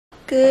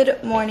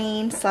Good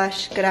morning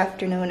slash good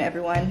afternoon,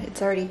 everyone.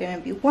 It's already gonna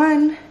be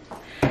 1.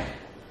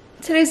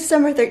 Today's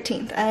December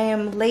 13th. I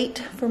am late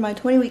for my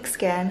 20-week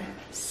scan,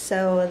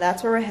 so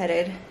that's where we're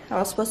headed. I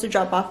was supposed to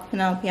drop off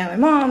Penelope at my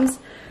mom's,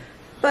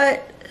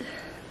 but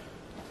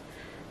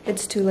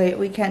it's too late.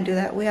 We can't do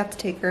that. We have to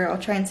take her. I'll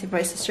try and see if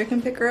my sister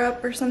can pick her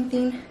up or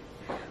something,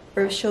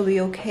 or if she'll be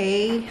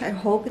okay. I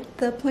hope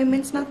the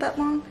appointment's not that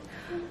long,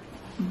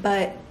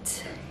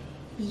 but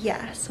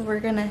yeah, so we're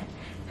gonna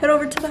head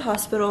over to the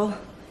hospital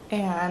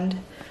and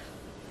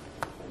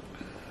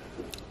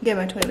get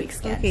my 20-week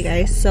scan. Okay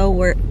guys, so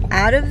we're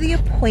out of the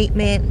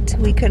appointment.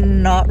 We could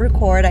not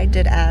record. I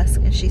did ask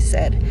and she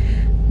said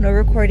no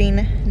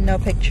recording, no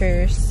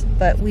pictures,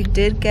 but we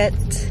did get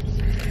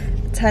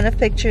a ton of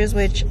pictures,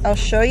 which I'll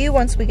show you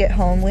once we get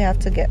home. We have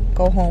to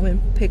go home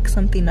and pick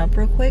something up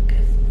real quick.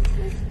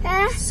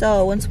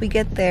 So once we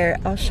get there,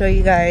 I'll show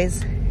you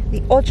guys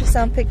the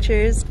ultrasound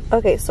pictures.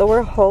 Okay, so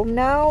we're home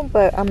now,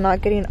 but I'm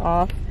not getting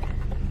off.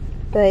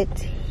 But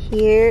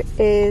here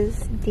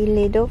is the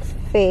little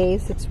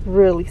face. It's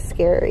really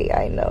scary,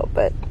 I know,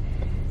 but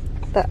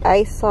the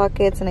eye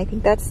sockets, and I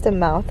think that's the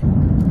mouth.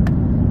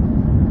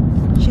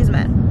 She's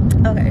mad.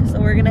 Okay,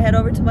 so we're gonna head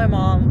over to my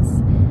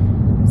mom's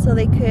so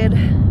they could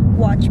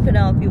watch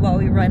Penelope while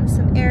we run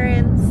some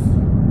errands.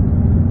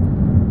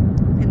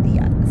 And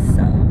yeah,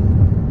 so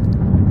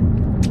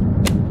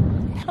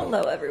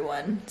hello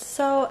everyone.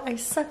 So I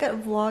suck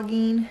at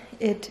vlogging.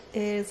 It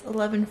is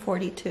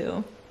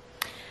 11:42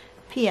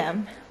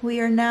 p.m. We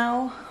are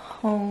now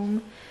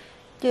home.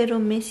 Little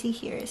Missy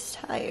here is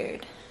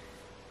tired.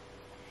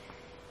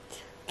 It's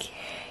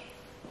okay.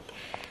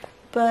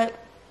 But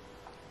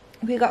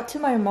we got to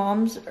my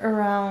mom's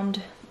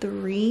around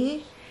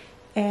 3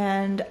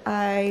 and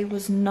I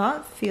was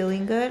not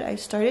feeling good. I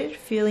started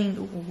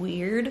feeling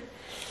weird.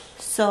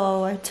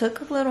 So I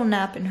took a little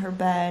nap in her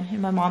bed,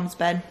 in my mom's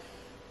bed.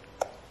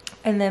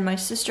 And then my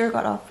sister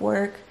got off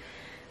work.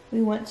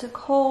 We went to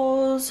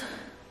Kohl's,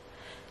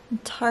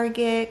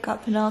 Target,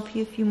 got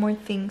Penelope a few more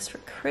things for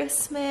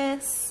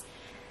Christmas,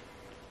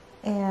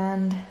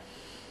 and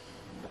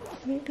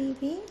hey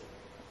baby,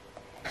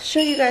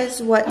 show you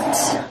guys what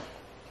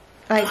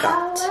I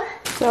got.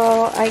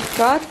 So I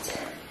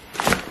got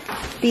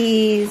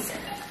these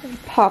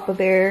Papa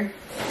Bear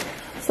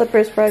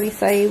slippers for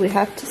Avisai. We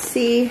have to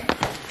see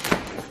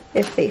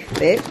if they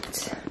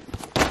fit.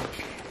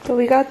 So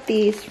we got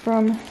these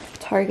from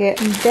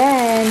Target, and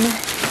then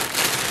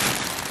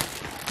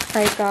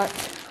I got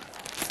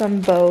some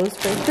bows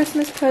for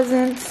Christmas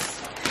presents.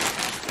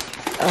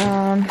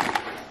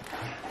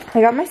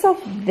 I got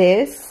myself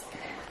this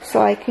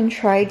so I can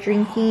try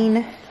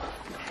drinking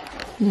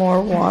more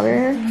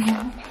water.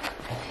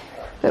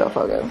 It'll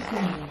focus.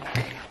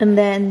 And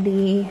then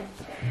the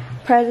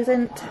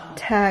present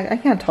tag, I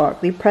can't talk.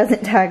 The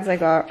present tags I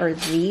got are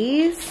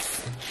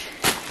these.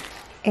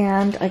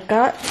 And I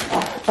got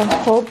a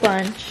whole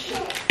bunch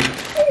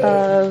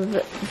of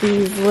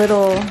these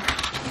little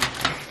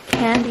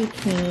candy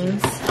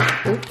canes,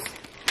 oops,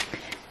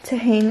 to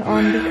hang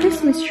on the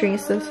Christmas tree.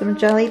 So some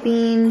jelly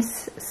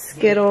beans,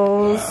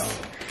 Skittles,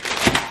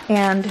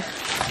 and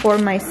for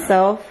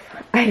myself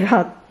I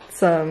got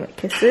some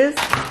kisses.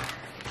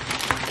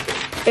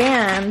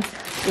 And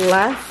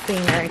last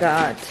thing I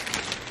got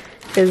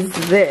is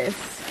this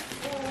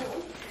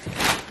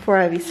for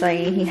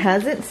Avisai. He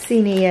hasn't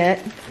seen it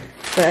yet,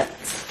 but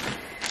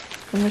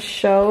I'm gonna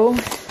show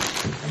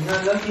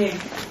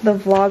the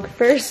vlog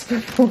first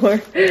before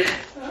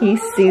he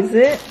sees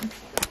it.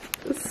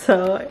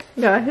 So I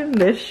got him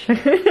this shirt.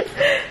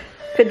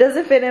 If it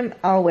doesn't fit him,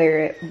 I'll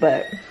wear it,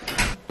 but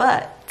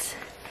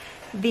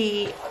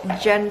the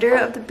gender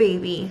of the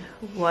baby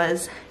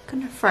was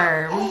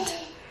confirmed,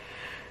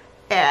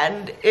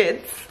 and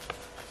it's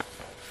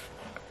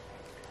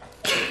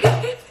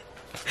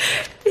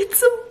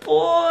it's a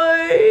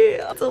boy.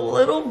 It's a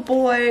little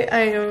boy. I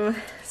am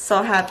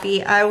so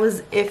happy. I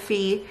was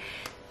iffy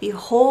the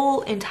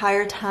whole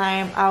entire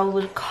time. I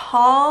would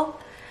call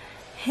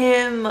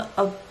him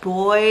a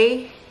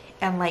boy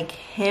and like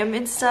him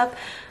and stuff,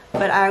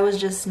 but I was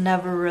just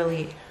never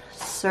really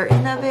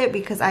certain of it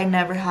because I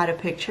never had a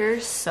picture.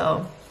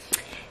 So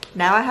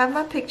now I have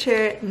my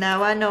picture.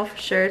 Now I know for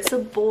sure it's a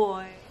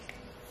boy.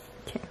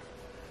 Okay.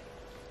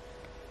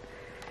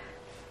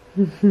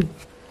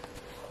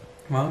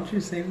 Why don't you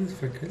save this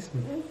for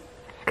Christmas?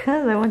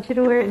 Because I want you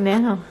to wear it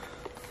now.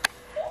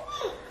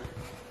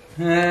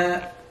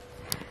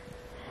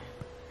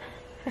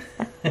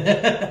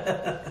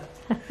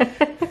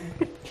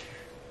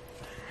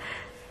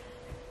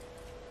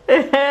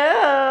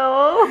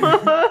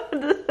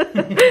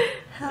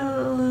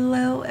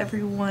 Hello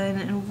everyone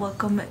and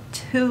welcome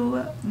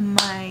to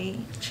my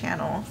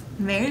channel.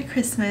 Merry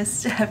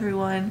Christmas to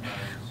everyone,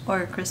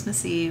 or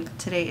Christmas Eve.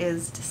 Today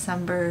is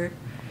December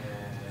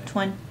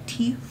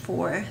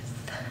 24th.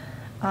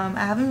 I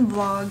haven't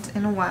vlogged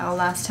in a while.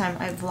 Last time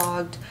I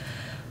vlogged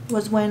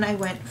was when I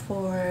went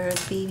for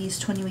baby's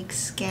 20-week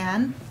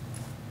scan,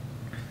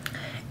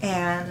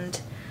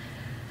 and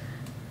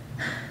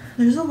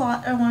there's a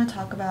lot I want to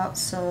talk about,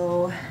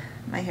 so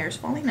my hair's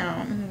falling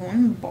out. I'm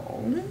going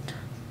bald.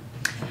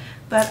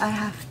 But I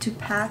have to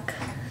pack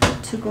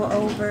to go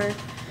over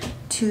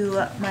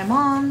to my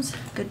mom's.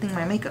 Good thing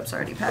my makeup's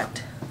already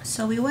packed.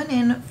 So we went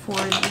in for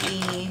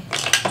the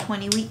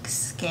 20-week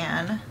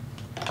scan.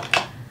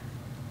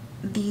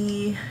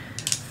 The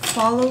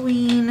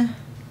following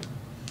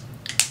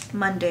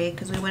Monday,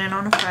 because we went in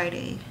on a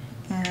Friday,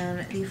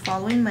 and the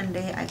following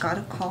Monday I got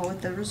a call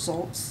with the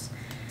results,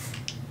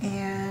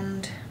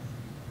 and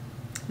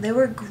they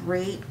were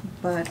great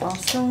but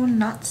also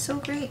not so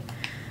great.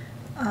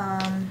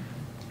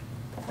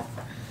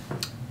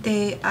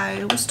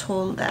 I was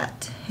told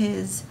that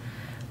his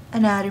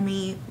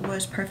anatomy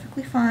was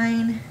perfectly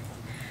fine,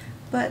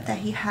 but that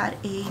he had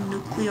a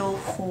nuchleal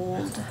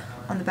fold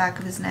on the back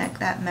of his neck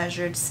that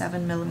measured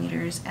 7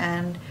 millimeters,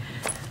 and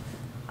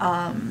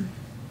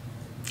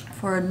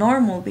for a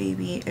normal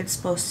baby it's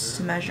supposed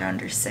to measure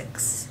under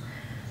 6.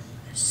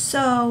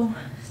 So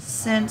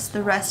since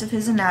the rest of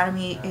his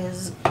anatomy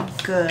is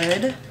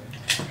good,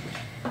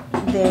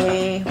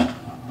 they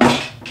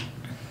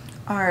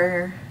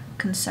are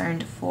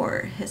concerned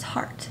for his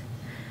heart.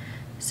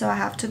 So I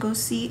have to go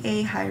see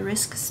a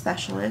high-risk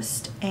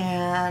specialist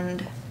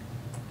and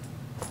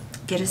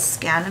get a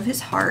scan of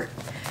his heart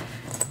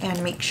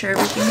and make sure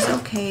everything's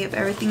okay. If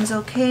everything's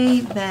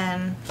okay,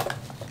 then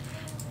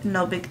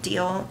no big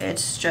deal.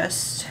 It's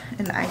just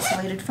an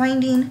isolated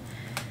finding.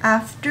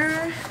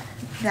 After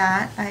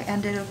that, I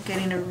ended up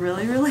getting a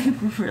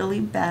really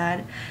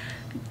bad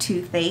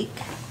toothache,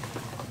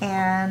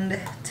 and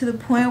to the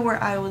point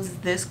where I was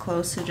this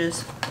close to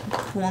just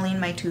pulling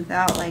my tooth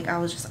out. Like, I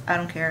was just, I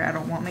don't care, I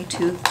don't want my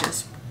tooth,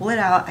 just pull it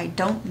out, I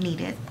don't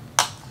need it.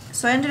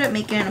 So I ended up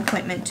making an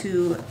appointment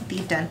to the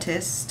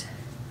dentist.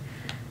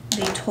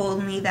 They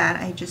told me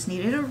that I just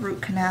needed a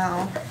root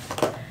canal,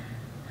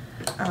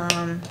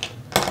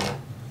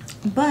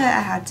 but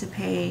I had to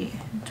pay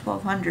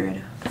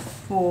 $1,200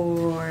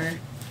 for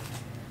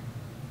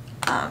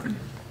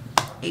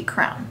a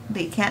crown.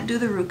 They can't do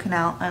the root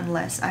canal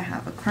unless I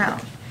have a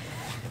crown.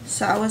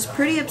 So I was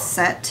pretty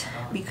upset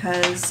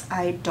because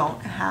I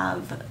don't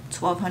have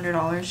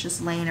 $1,200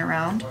 just laying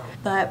around.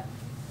 But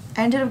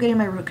I ended up getting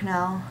my root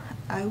canal.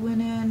 I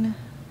went in,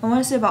 I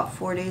want to say about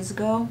 4 days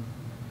ago,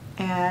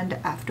 and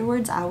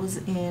afterwards I was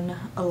in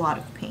a lot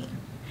of pain.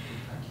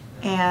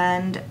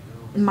 And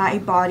my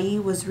body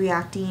was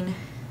reacting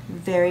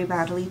very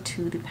badly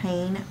to the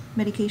pain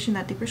medication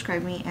that they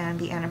prescribed me and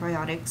the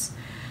antibiotics.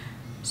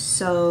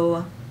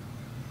 So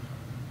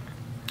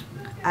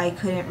I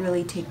couldn't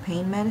really take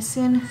pain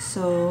medicine,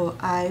 so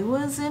I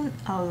was in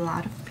a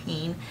lot of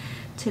pain.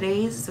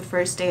 Today is the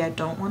first day. I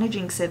don't want to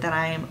jinx it that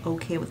I am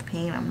okay with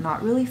pain. I'm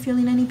not really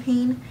feeling any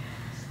pain.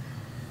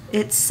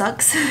 It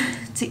sucks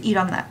to eat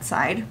on that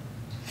side.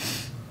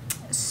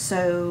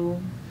 So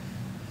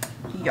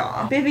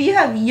yeah. Baby, you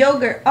have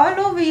yogurt all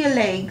over your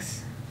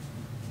legs.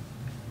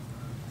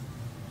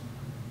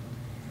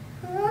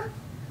 Huh?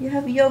 You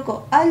have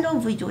yogurt all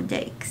over your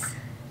legs.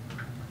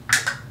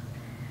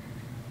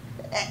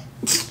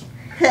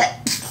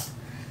 So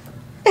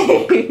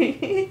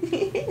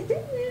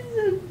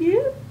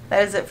cute.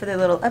 That is it for the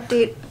little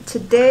update.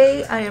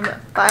 Today I am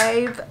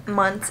 5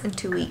 months and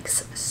 2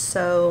 weeks,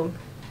 so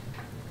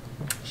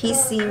he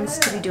seems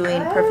to be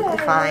doing perfectly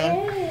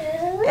fine,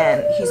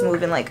 and he's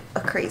moving like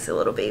a crazy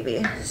little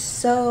baby.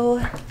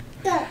 So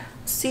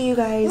see you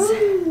guys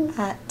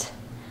at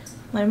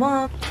my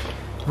mom.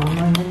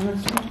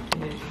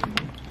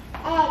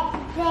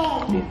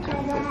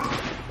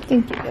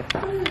 Thank you.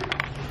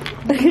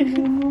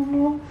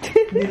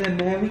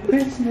 Merry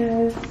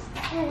Christmas.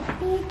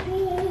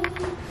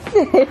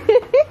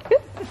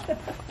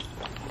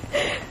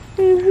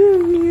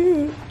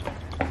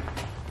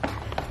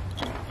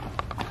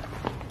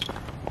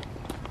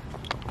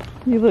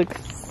 You look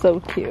so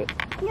cute.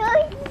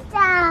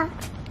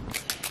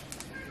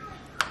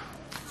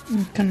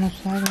 Que no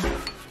sabe.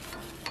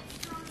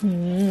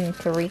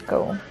 Qué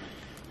rico.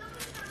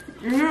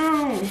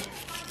 No.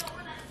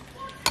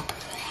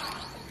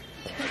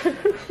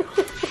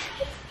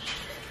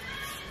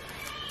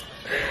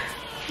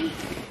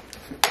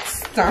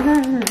 Stop.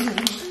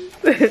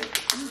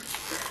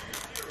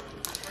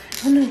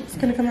 Oh no, it's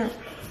gonna come out.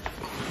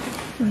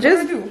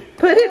 Just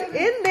put it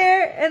in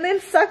there and then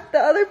suck the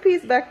other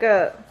piece back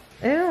up.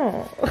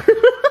 Ew.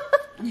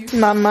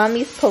 My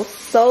mommy's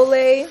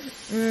pozole.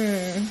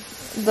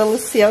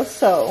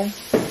 Delicioso.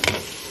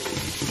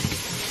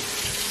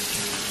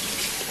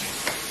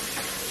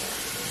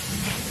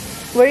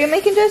 What are you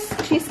making, Jess?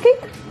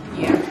 Cheesecake?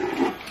 Yeah.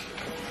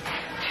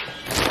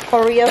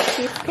 Oreo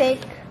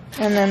cheesecake.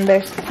 And then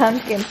there's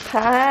pumpkin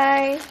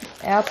pie,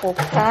 apple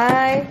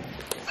pie.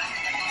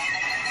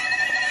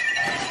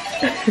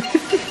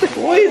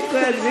 Uy,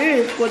 qué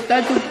rico,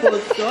 está tu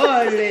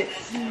pozole.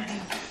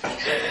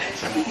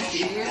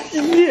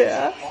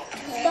 Yeah.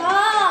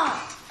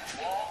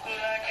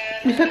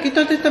 Mis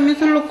saquitos también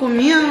se lo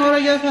comían, ahora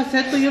ya es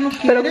aceto, yo no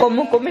quiero. Pero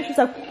 ¿cómo comes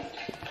esa?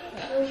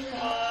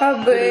 A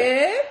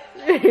ver.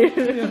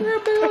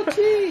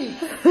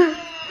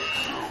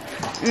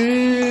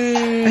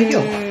 Ay,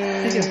 yo.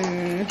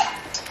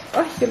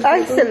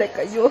 Ay, se le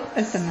cayó.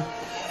 Esta no.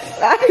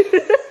 Ay.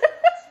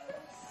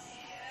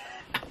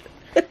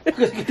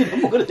 Es que tiene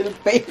mugre del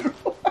pelo.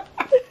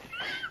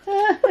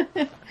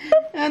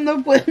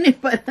 No puedo ni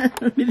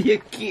pararme de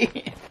aquí.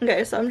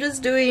 Okay, so I'm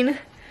just doing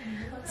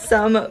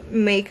some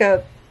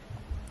makeup.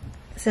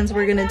 Since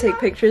we're gonna take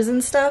pictures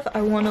and stuff,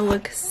 I want to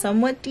look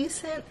somewhat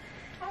decent.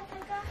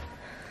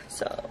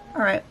 So,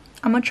 alright,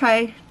 I'm gonna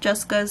try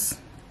Jessica's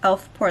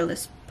e.l.f.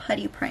 Poreless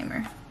Putty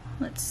Primer.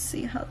 Let's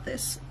see how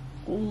this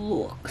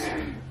looks.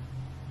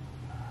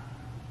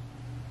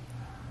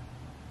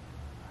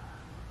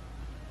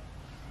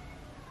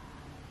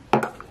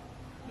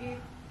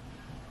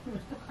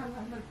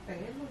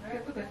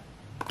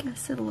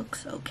 Guess it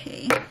looks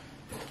okay.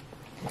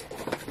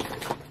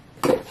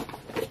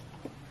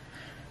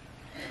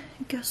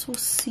 Guess we'll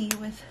see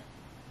with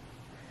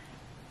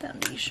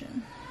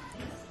foundation.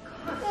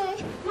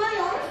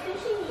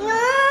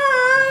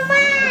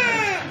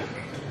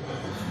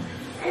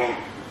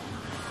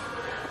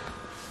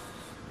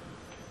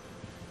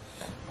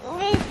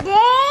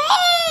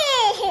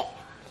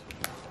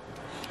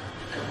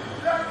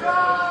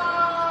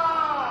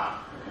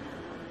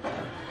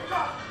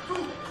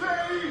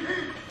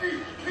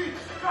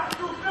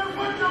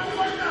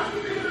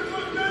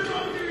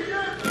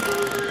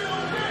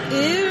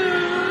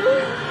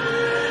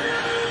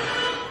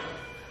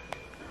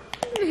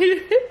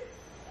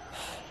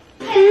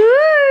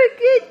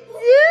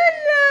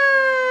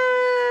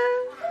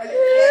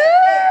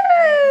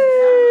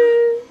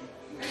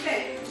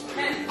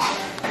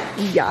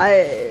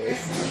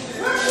 Yes.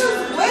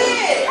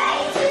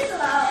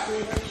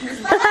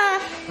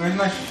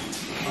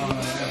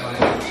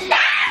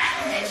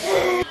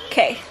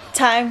 Okay,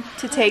 time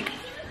to take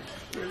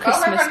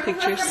Christmas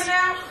pictures.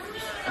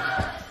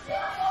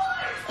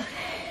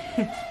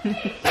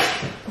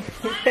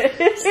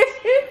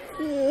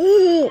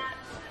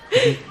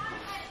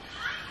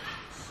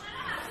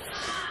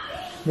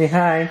 Say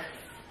hi.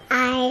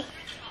 Hi.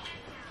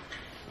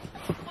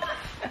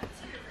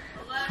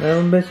 Dale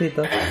un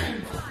besito.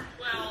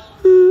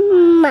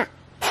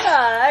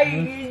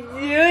 Ay,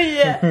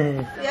 Julia.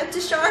 You have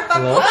to show our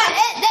papa.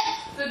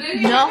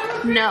 No.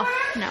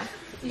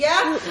 Yeah?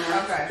 Yeah,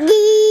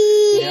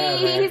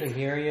 they have to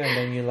hear you and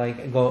then you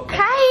like go.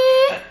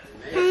 Hi.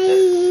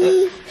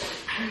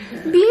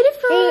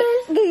 Beautiful.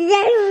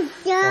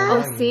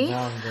 Oh, see?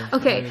 down, then.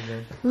 Okay. Very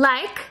good.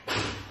 Like.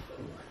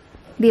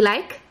 Be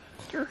like.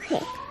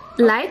 Okay.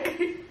 Like.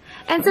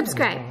 And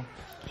subscribe.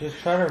 Just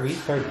try to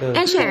restart the.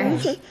 And share.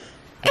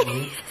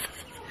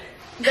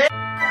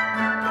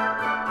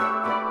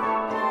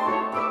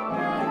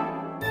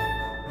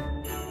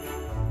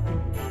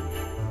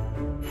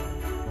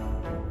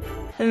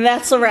 And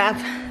that's a wrap.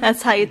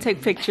 That's how you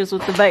take pictures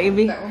with the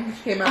baby. That one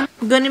came out.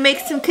 I'm gonna make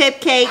some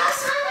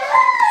cupcakes.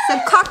 Some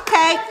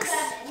cupcakes.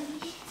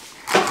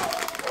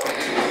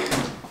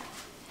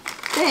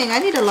 Dang, I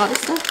need a lot of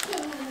stuff.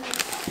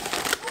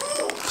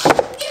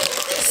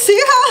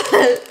 See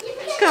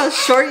how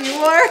short you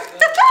are?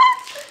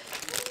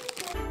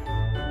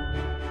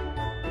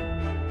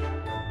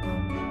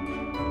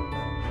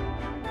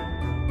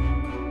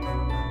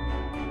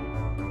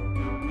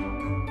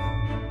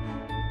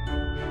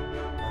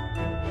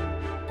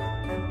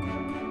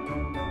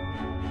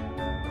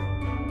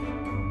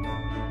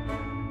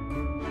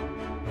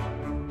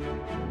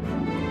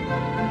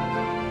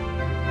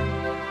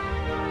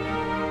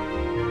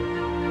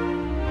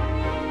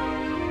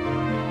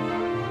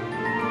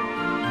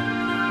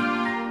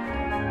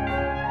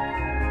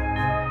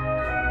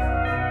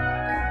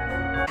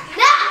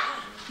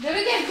 Do it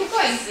again. Keep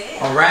going.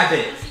 A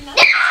rabbit. Lion.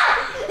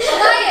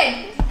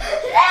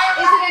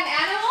 Is it an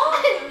animal?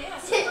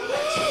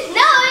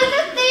 No, it's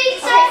a thing.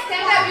 Okay,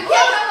 stand up. You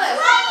can't tell us.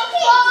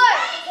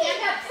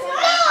 Stand up.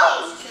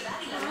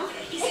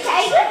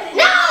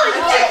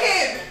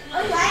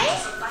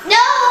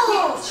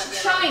 No.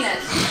 Showing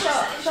us.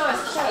 Show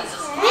us.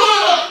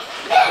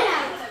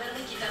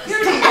 Your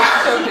teeth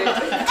are so big.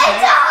 It's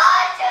a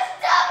hunch of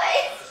tummy.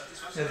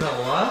 Is that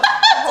what?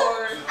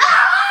 A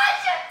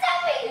hunch of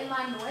tummy.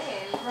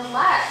 Emmanuel,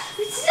 relax.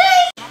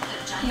 See?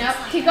 Nope.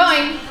 Keep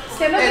going.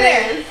 Stand over It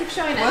there. is. Keep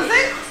showing us. Was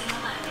it?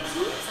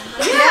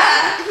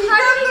 Yeah. He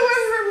got the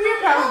one from you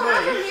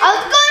probably. I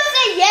was going to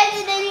say yes,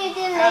 and then you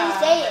didn't let me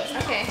say it.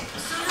 Okay.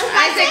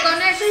 Isaac, go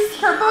next.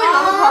 Purple and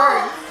all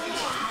hard.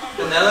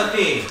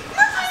 Penelope.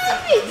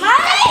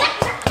 Mommy.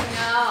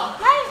 No.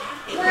 Mommy.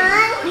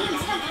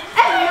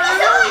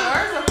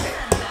 Yours? Okay.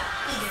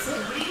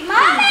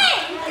 Mommy.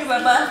 Hey,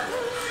 Bubba.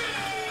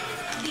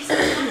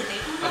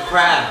 A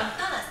crab.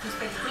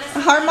 A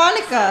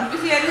harmonica. You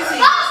see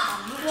anything? A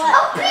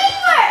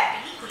paper.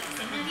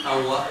 A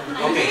what?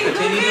 Okay,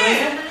 continue doing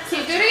it.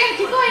 Keep doing it again.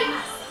 Keep going.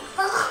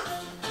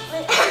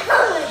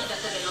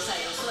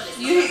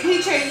 He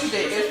changed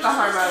it. It's the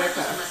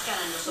harmonica.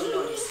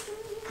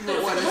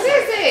 What is What it?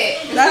 is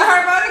it? It's the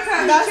harmonica.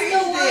 That's He the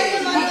changed one it.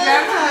 in my He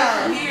grabbed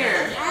house. it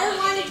here. I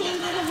want to change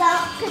it to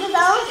the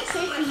bell.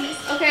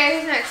 Okay,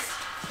 who's next?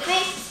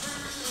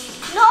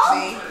 No.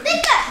 Me. Think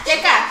that.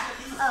 Jeka.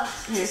 Oh.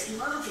 Here.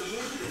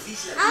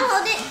 I'll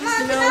hold it.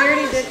 Mom, No, you're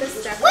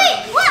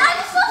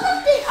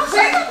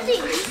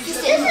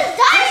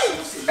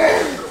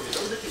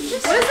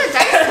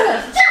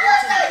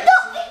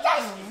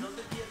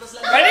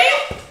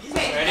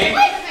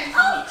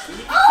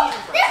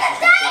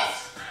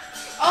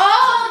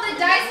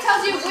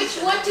which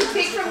one to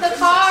pick from the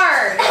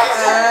card.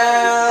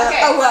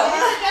 Okay. Oh well.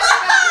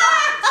 Jessica.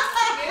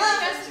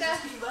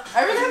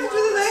 I really have to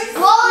do the thing.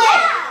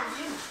 Wallet.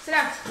 Sit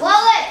down.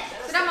 Wallet.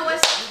 Sit down,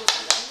 Melissa.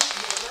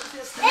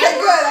 Yeah,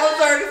 good. I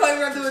was already playing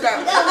around to the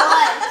ground. You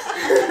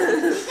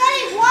got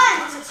it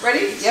once.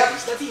 Ready? Yep.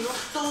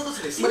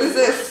 What is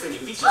this?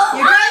 You're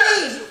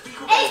driving.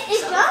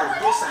 It's not.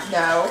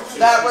 No,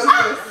 that was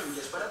this.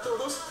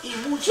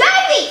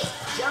 Driving.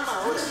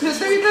 Yes,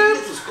 there you go.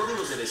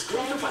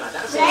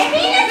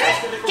 Driving.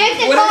 Check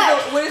the What car.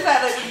 is that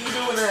that you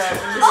do when you're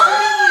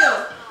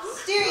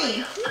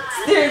Steering.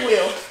 steering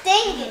wheel?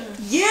 Dang it.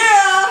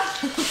 Yeah.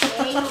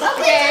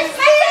 Okay.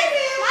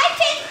 My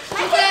turn.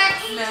 My turn.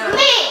 No.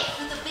 Me.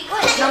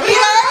 No, be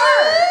her.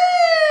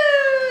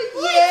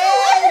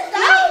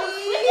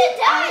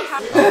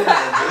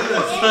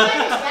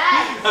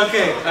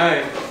 Okay,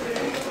 alright.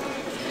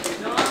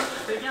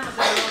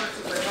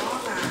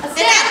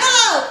 An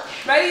envelope.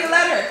 Ready? A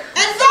letter.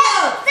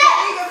 Envelope.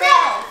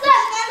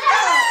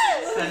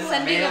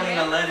 Sending a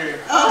letter.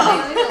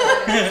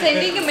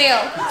 Sending a mail.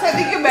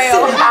 Sending a mail.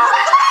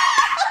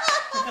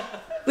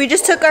 We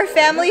just took our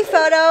family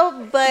photo,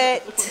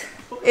 but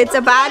it's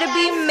about to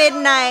be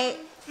midnight.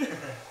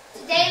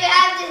 David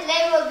has this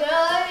little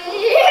girl.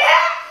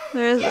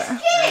 There's Just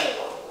kidding.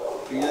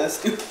 You're that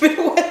stupid.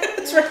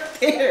 It's right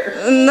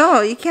there.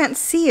 no, you can't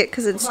see it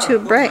because it's too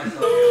bright.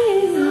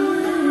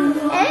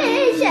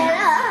 Hey, shut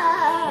up.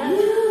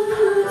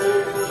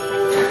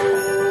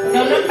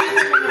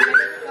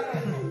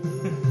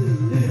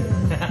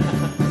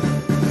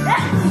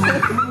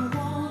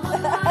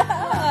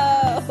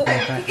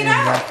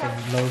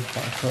 Load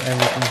bar so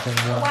everything can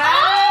run.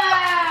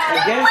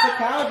 Wow. Against the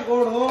couch,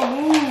 gordo,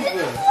 move.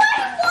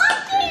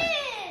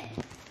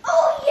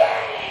 Oh,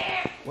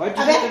 yeah. Why'd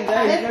you sit him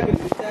there? He's not gonna do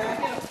that.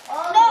 Oh,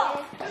 no.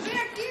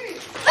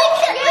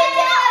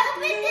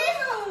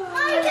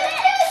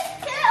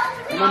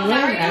 Come on,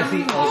 run. As he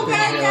opens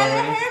it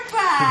already.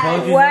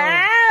 Suppose you Wow!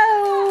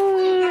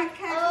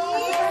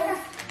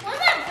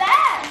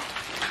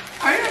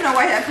 I don't even know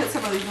why I put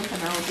some of these in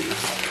Penelope.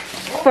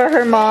 For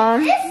her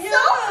mom. It's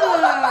so cool.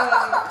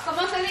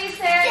 ¿Cómo se dice?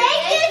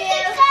 Thank you,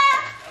 Chica.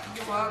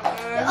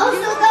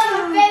 Also got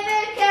my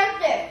favorite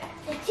character.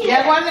 Ya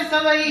guarden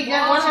todo ahí,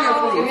 ya guárdenlo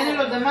porque vienen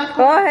los demás.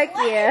 Oh, heck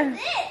yeah.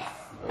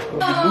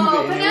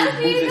 know. Move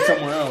it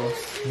somewhere else.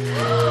 If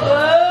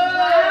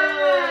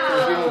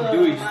you don't do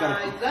it, you just gotta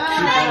keep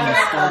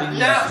on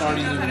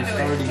starting.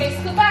 Okay,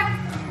 scoot back.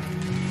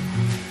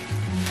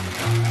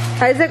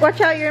 Isaac,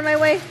 watch out, you're in my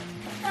way.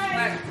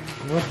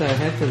 What the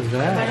heck is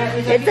that?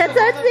 It's a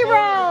Tootsie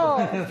Roll!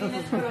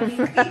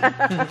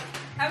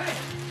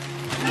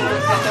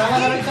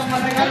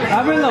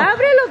 Ábrelo.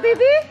 Ábrelo,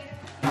 baby.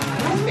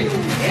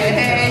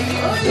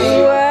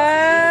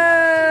 Wow.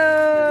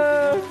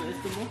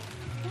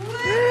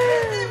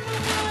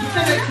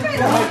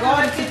 Oh my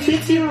god, it's a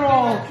Tootsie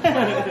Roll.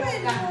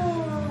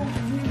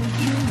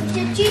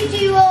 The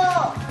Chichi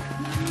roll.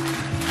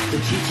 The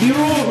Tootsie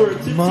Roll or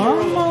Tootsie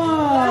Mama.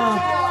 Wow.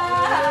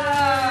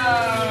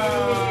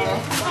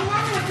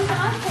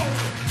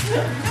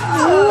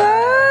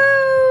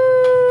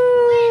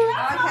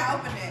 I can't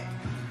open it.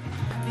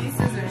 These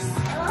scissors.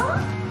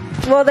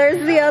 Well,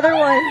 there's the other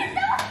one.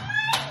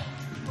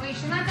 Wait,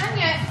 she's not done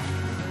yet.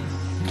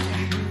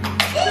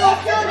 Ya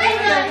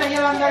está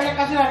llevando, ya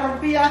casi la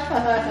rompía.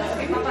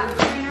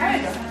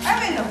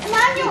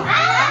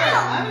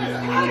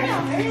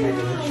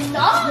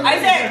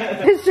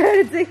 Isaac. He's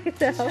trying to take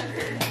it out.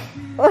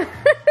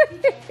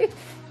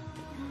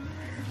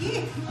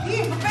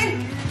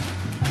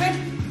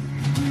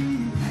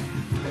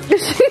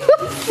 She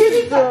was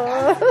so...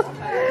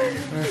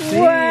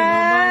 Wow!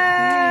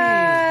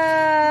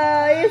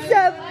 It's a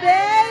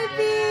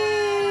baby!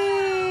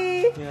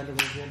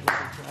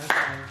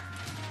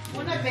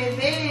 Una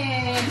bebé.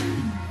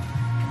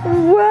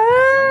 Wow!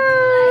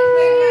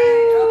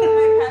 Open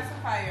my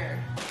pacifier.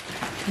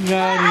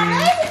 Got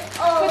it.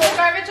 Put the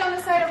garbage on the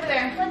side over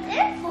there.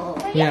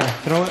 Yeah,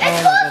 throw it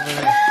all over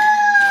there.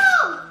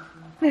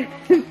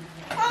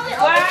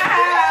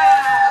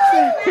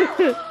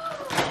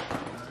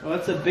 Oh,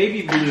 it's a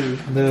baby blue.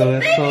 Dude,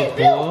 that's so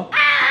cool.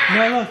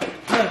 No,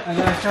 look, I'm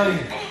gonna show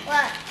you.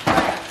 What?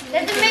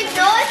 Does it make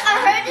noise? I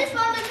heard this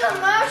from the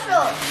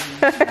commercial.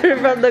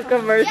 From the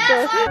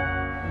commercial.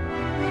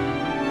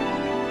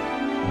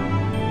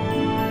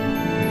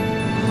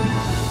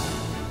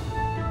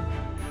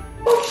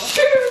 Oh,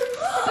 shoot!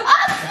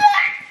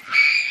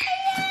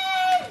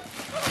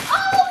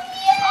 Oh,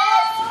 yes!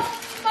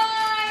 Oh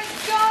my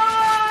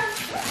gosh!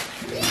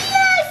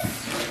 Yes!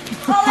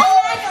 Oh,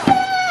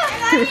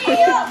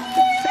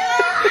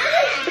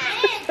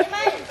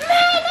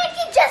 man, I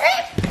can just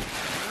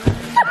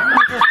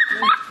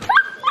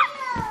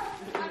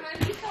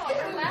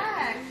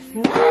Relax.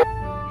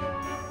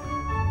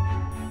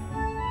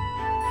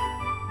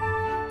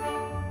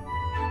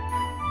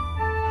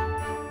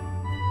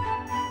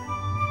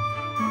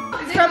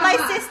 From my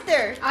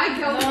sister. I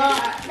go.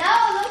 No,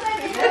 look at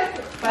this.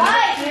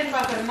 Why?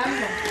 Para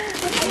Fernando.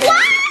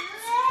 What?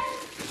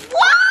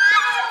 What?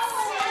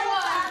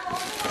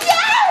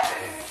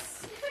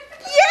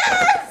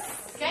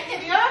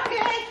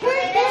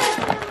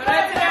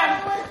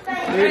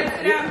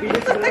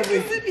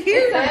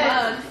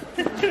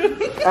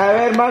 A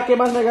ver, ma, ¿qué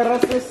más me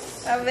agarraste?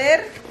 A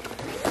ver.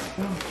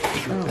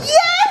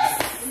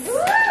 Yes!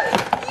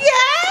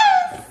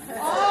 Yes!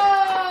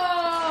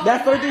 Oh.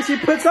 That's the thing she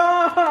puts on. Oh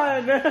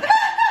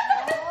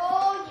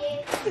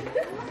yeah.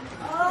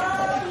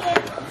 Oh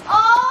yeah.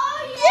 Oh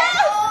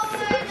yeah. Oh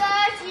my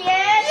gosh,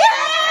 yes.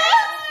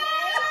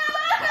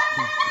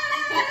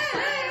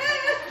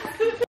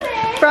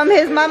 From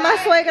his mama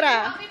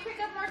suegra. Help me pick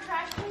up more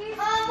trash, please.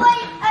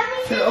 Wait, I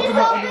Should I open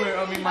my underwear?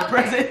 I mean, my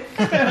present.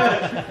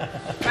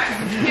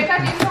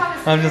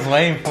 I'm just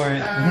waiting for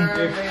it.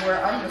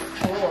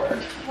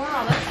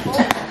 Wow, that's cool.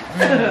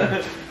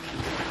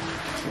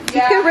 You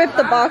can rip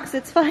the box,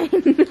 it's fine.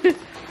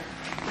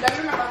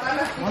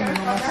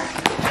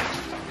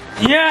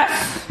 Yes!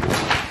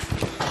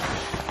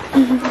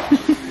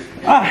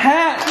 A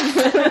hat!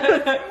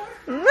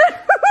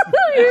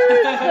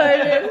 You're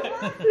excited.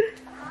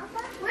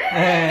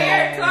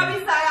 Hey.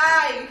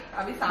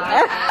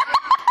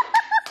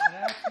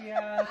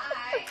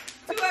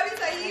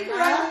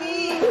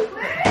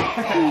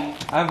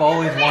 I've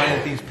always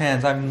wanted these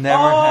pants. I've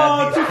never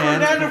had these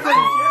pants before.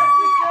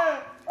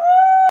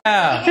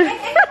 Yeah.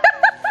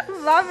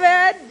 My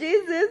bad,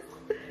 Jesus.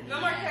 No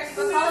more text.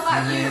 That's all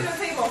about you and the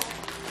table.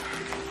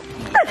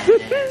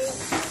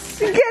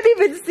 You can't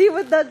even see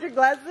without your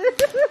glasses.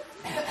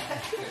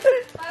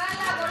 Para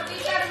la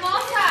gordita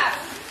hermosa.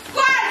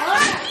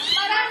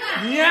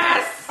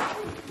 Yes!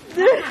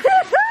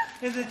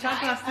 Is it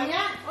chocolate stick?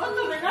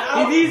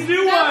 These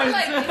new ones!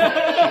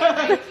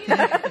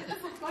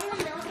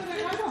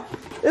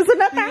 Es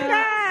una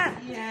tanga.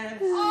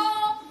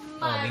 Oh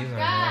my These are god.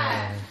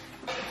 nice.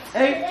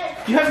 Hey,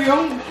 you have your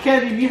own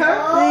candy,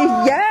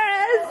 Mija?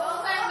 Yes. Those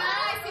are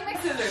nice. See my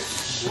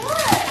scissors.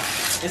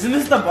 Isn't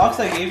this the box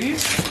I gave you?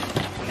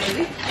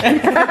 Maybe.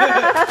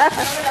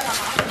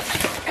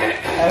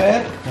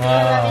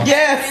 Wow.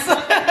 Yes!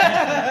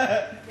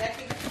 I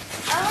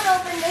want to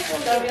open this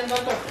one.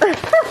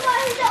 Why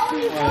is the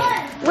only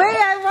one? Wait,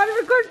 I want to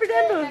record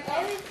Fernando.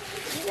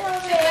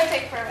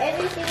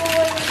 Every single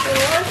one you do.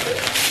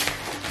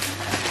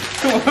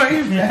 What are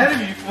you mad at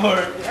me for?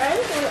 I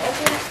just want to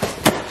open it.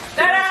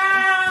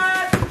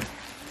 Ta-da!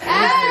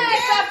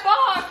 Hey, that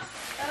box.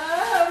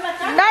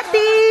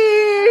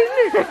 Nothing.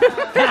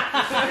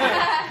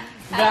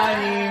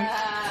 Got him.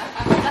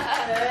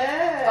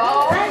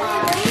 Oh my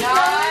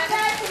god.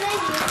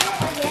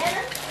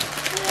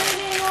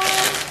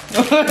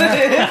 What is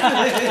it?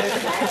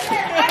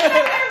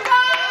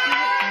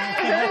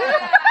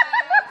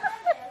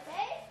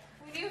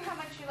 We knew how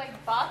much you like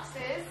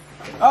boxes.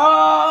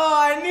 Oh,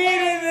 I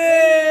needed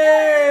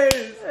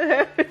this!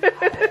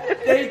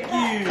 Thank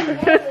you.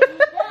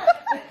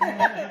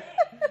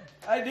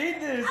 I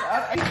need this.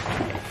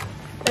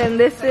 And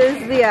this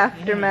is the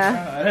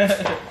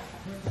aftermath.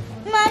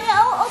 Mommy,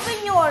 I'll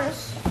open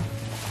yours.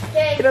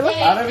 I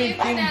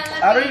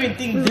don't even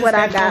think this What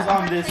I goes got.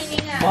 on this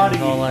body.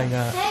 That's all I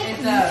got.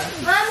 It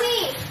does.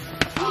 Mommy,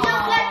 you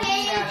know that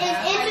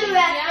is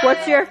interesting.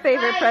 What's your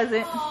favorite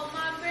present? Oh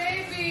my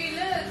baby,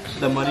 look.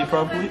 The money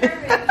probably.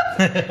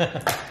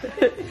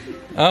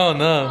 Oh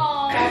no.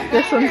 Oh,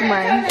 This one's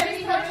mine.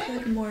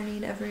 Good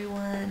morning,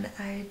 everyone.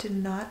 I did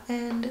not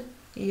end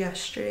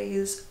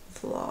yesterday's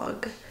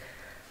vlog.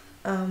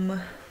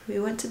 We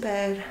went to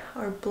bed.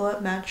 Our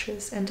blow-up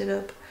mattress ended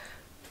up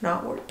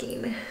not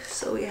working,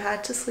 so we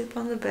had to sleep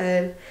on the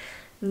bed.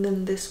 And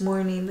then this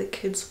morning, the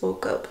kids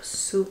woke up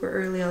super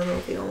early,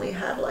 although they only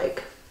had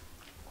like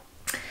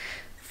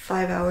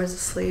 5 hours of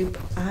sleep.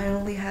 I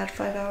only had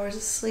 5 hours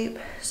of sleep,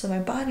 so my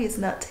body is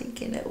not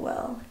taking it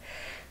well.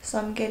 So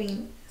I'm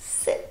getting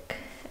sick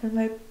and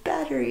my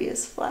battery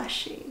is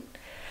flashing.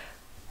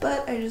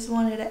 But I just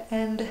wanted to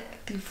end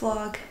the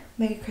vlog.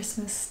 Merry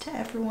Christmas to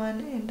everyone,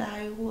 and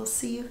I will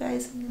see you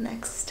guys in the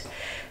next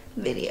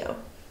video.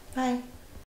 Bye.